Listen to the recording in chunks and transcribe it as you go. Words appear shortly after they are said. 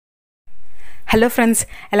Hello friends,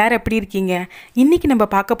 எல்லாரும் எப்படி இருக்கீங்க? இன்னைக்கு நம்ம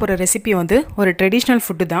பார்க்க போற ரெசிபி வந்து ஒரு ட்ரெடிஷனல்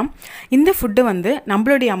ஃபுட் தான். இந்த ஃபுட் வந்து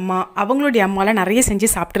நம்மளுடைய அம்மா, அவங்களுடைய அம்மாலாம் நிறைய செஞ்சு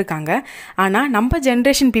சாப்பிட்டுருக்காங்க. ஆனா நம்ம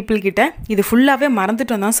ஜெனரேஷன் பீப்புள் கிட்ட இது ஃபுல்லாவே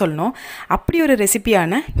மறந்துட்டோம் தான் சொல்லணும். அப்படி ஒரு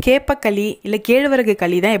ரெசிபியான கேப்பக்களி இல்ல கேழ்வரகு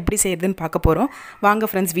களி தான் எப்படி செய்யறதுன்னு பார்க்க போறோம். வாங்க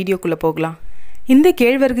ஃப்ரெண்ட்ஸ் வீடியோக்குள்ள போகலாம். இந்த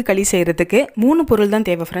கேழ்வரகு களி செய்யறதுக்கு 3 பொருள் தான்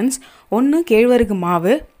தேவை ஃப்ரெண்ட்ஸ். ஒன்று கேழ்வரகு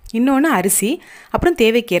மாவு, இன்னொன்று அரிசி, அப்புறம்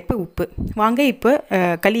தேவைக்கேற்ப உப்பு. வாங்க இப்போ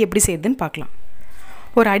களி எப்படி செய்யறதுன்னு பார்க்கலாம்.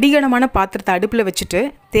 ஒரு அடிகனமான பாத்திரத்தை அடுப்பில் வச்சுட்டு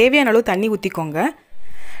தேவையான அளவு தண்ணி ஊற்றிக்கோங்க.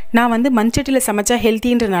 நான் வந்து மண்சட்டியில் சமைச்சா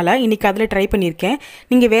ஹெல்த்தின்றனால இன்றைக்கி அதில் ட்ரை பண்ணியிருக்கேன்.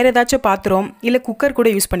 நீங்கள் வேறு ஏதாச்சும் பாத்திரம் இல்லை குக்கர் கூட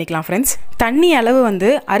யூஸ் பண்ணிக்கலாம் ஃப்ரெண்ட்ஸ். தண்ணி அளவு வந்து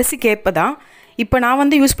அரிசிக்கு ஏற்ப தான். இப்போ நான்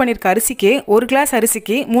வந்து யூஸ் பண்ணியிருக்க அரிசிக்கு 1 கிளாஸ்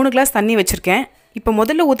அரிசிக்கு 3 கிளாஸ் தண்ணி வச்சுருக்கேன். இப்போ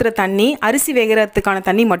முதல்ல ஊற்றுற தண்ணி அரிசி வேகிறதுக்கான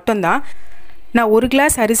தண்ணி மட்டும்தான். நான் 1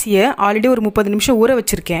 கிளாஸ் அரிசியை ஆல்ரெடி ஒரு 30 நிமிஷம் ஊற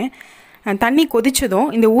வச்சுருக்கேன். தண்ணி கொதிச்சதும்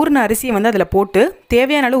இந்த ஊறின அரிசியை வந்து அதில் போட்டு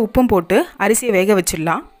தேவையான அளவு உப்பும் போட்டு அரிசியை வேக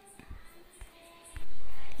வச்சிடலாம்.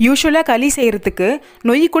 யூஸ்வலாக களி செய்கிறதுக்கு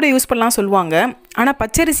நொய் கூட யூஸ் பண்ணலாம் சொல்லுவாங்க. ஆனால்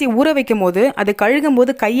பச்சரிசி ஊற வைக்கும் போது அது கழுகும்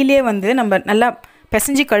போது கையிலே வந்து நம்ம நல்லா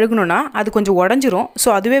பிசைஞ்சு கழுகணுன்னா அது கொஞ்சம் உடஞ்சிரும்.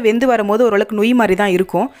 ஸோ அதுவே வெந்து வரும்போது ஓரளவுக்கு நொய் மாதிரி தான்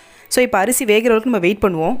இருக்கும். ஸோ இப்போ அரிசி வேகிற அளவுக்கு நம்ம வெயிட்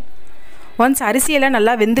பண்ணுவோம். ஒன்ஸ் அரிசியெல்லாம்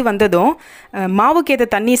நல்லா வெந்து வந்ததும் மாவுக்கு ஏற்ற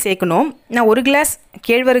தண்ணி சேர்க்கணும். நான் 1 கிளாஸ்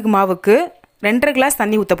கேழ்வரகு மாவுக்கு 2.5 கிளாஸ்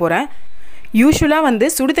தண்ணி ஊற்ற போகிறேன். யூஸ்வலாக வந்து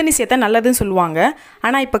சுடு தண்ணி சேர்த்தா நல்லதுன்னு சொல்லுவாங்க.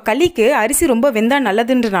 ஆனால் இப்போ களிக்கு அரிசி ரொம்ப வெந்தால்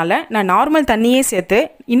நல்லதுன்றனால நான் நார்மல் தண்ணியே சேர்த்து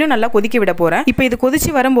இன்னும் நல்லா கொதிக்க விட போகிறேன். இப்போ இது கொதித்து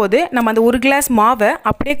வரும்போது நம்ம அந்த 1 கிளாஸ் மாவை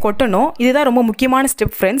அப்படியே கொட்டணும். இதுதான் ரொம்ப முக்கியமான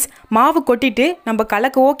ஸ்டெப் ஃப்ரெண்ட்ஸ். மாவு கொட்டிட்டு நம்ம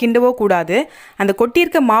கலக்கவோ கிண்டவோ கூடாது. அந்த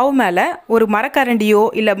கொட்டியிருக்க மாவு மேலே ஒரு மரக்கரண்டியோ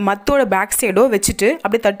இல்லை மத்தோட பேக் சைடோ வச்சுட்டு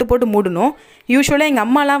அப்படியே தட்டு போட்டு மூடணும். யூஸ்வலாக எங்கள்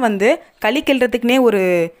அம்மாலாம் வந்து களி கிள்றதுக்குனே ஒரு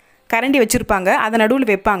கரண்டி வச்சுருப்பாங்க, அதை நடுவில்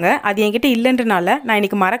வைப்பாங்க. அது என்கிட்ட இல்லைன்றனால நான்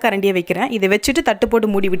இன்றைக்கி மரக்கரண்டியை வைக்கிறேன். இதை வச்சுட்டு தட்டு போட்டு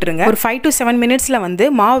மூடி விட்டுருங்க. ஒரு 5 to 7 மினிட்ஸில் வந்து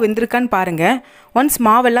மாவு வெந்திருக்கான்னு பாருங்கள். ஒன்ஸ்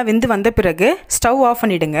மாவெல்லாம் வெந்து வந்த பிறகு ஸ்டவ் ஆஃப்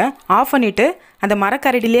பண்ணிவிடுங்க. ஆஃப் பண்ணிவிட்டு அந்த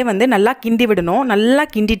மரக்கரண்டிலே வந்து நல்லா கிண்டி விடணும். நல்லா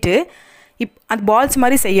கிண்டிட்டு அது பால்ஸ்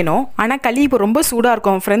மாதிரி செய்யணும். ஆனால் களி இப்போ ரொம்ப சூடாக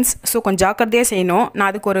இருக்கும் ஃப்ரெண்ட்ஸ். ஸோ கொஞ்சம் ஜாக்கிரதையாக செய்யணும். நான்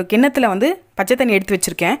அதுக்கு ஒரு கிண்ணத்தில் வந்து பச்சை தண்ணி எடுத்து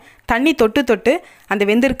வச்சுருக்கேன். தண்ணி தொட்டு அந்த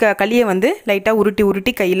வெந்திருக்க களியை வந்து லைட்டாக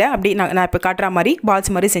உருட்டி கையில் அப்படி நான் இப்போ காட்டுற மாதிரி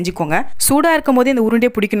பால்ஸ் மாதிரி செஞ்சுக்கோங்க. சூடாக இருக்கும் போது இந்த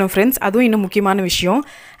உருண்டையை பிடிக்கணும் ஃப்ரெண்ட்ஸ். அதுவும் இன்னும் முக்கியமான விஷயம்.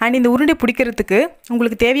 அண்ட் இந்த உருண்டை பிடிக்கிறதுக்கு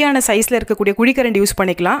உங்களுக்கு தேவையான சைஸில் இருக்கக்கூடிய குழிக்கரண்டி யூஸ்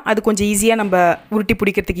பண்ணிக்கலாம். அது கொஞ்சம் ஈஸியாக நம்ம உருட்டி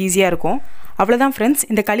பிடிக்கிறதுக்கு ஈஸியாக இருக்கும். அவ்வளோதான் ஃப்ரெண்ட்ஸ்.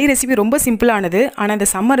 இந்த களி ரெசிபி ரொம்ப சிம்பிளானது. ஆனால் இந்த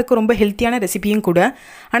சம்மருக்கு ரொம்ப ஹெல்த்தியான ரெசிபியும் கூட.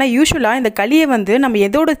 ஆனால் யூஸ்வலாக இந்த களியை வந்து நம்ம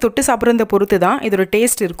எதோட தொட்டு சாப்பிட்றத பொறுத்து தான் இதோட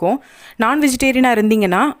டேஸ்ட் இருக்கும். நான் வெஜிடேரியனாக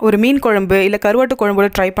இருந்தீங்கன்னா ஒரு மீன் குழம்பு இல்லை கருவாட்டு குழம்போட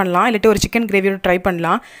ட்ரை பண்ணலாம். இல்லாட்டி ஒரு சிக்கன் கிரேவியோட ட்ரை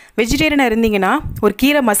பண்ணலாம். வெஜிடேரியனாக இருந்தீங்கன்னா ஒரு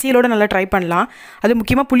கீரை மசியலோட நல்லா ட்ரை பண்ணலாம். அது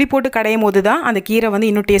முக்கியமாக புளி போட்டு கடையும் போது தான் அந்த கீரை வந்து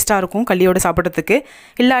இன்னும் டேஸ்ட்டாக இருக்கும் களியோட சாப்பிட்றதுக்கு.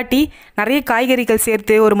 இல்லாட்டி நிறைய காய்கறிகள்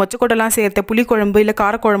சேர்த்து ஒரு மொச்சக்கொட்டெல்லாம் சேர்த்து புளிக்குழம்பு இல்லை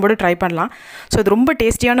காரக்குழம்போடு ட்ரை பண்ணலாம். ஸோ இது ரொம்ப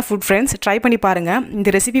டேஸ்டியான ஃபுட் ஃப்ரெண்ட்ஸ். ட்ரை பண்ணி பாருங்கள். இந்த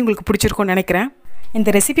ரெசிபி உங்களுக்கு பிடிச்சிருக்கும்னு நினைக்கிறேன். இந்த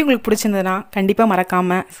ரெசிபி உங்களுக்கு பிடிச்சிருந்ததுன்னா கண்டிப்பாக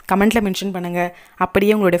மறக்காமல் கமெண்ட்டில் மென்ஷன் பண்ணுங்கள்.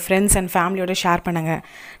 அப்படியே உங்களோட ஃப்ரெண்ட்ஸ் அண்ட் ஃபேமிலியோட ஷேர் பண்ணுங்கள்.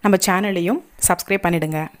 நம்ம சேனலையும் சப்ஸ்கிரைப்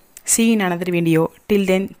பண்ணிவிடுங்க. See you in another video. Till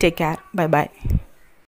then, take care. Bye bye.